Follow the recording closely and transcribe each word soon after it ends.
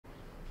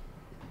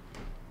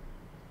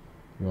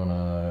You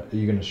wanna? Are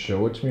you gonna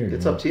show it to me? Or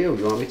It's up to you.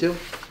 You want me to? Yeah.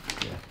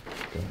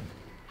 Go ahead.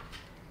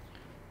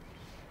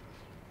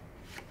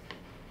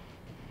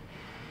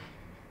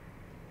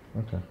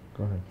 Okay.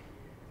 Go ahead.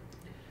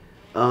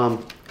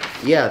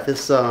 Yeah,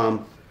 this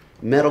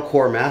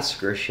Metalcore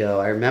Massacre show.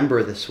 I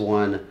remember this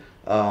one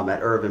at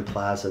Urban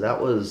Plaza.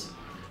 That was,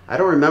 I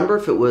don't remember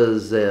if it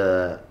was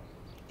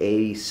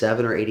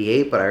 87 or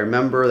 88, but I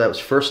remember that was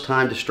first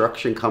time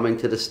Destruction coming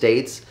to the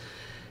States,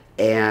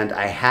 and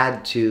I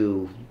had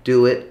to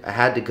do it. I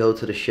had to go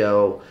to the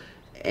show,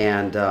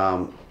 and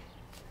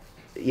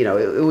you know,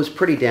 it was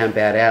pretty damn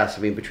badass.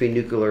 I mean, between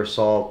Nuclear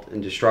Assault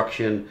and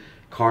Destruction,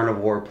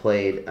 Carnivore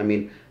played. I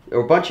mean, there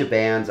were a bunch of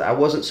bands. I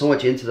wasn't so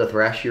much into the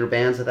thrashier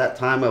bands at that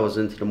time. I was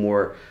into the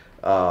more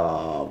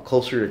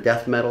closer to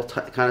death metal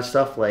kind of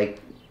stuff.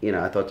 Like, you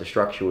know, I thought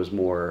Destruction was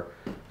more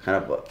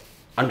kind of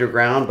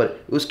underground, but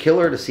it was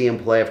killer to see him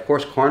play. Of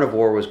course,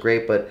 Carnivore was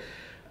great, but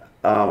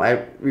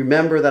I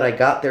remember that I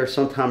got there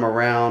sometime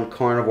around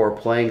Carnivore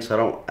playing,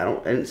 so I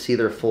didn't see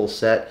their full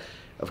set.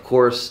 Of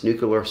course,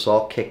 Nuclear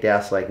Assault kicked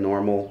ass like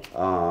normal.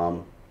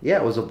 Yeah,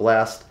 it was a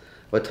blast.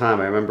 What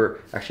time? I remember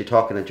actually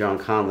talking to John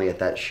Conley at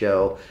that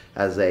show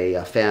as a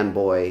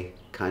fanboy,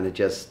 kind of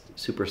just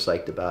super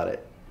psyched about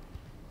it.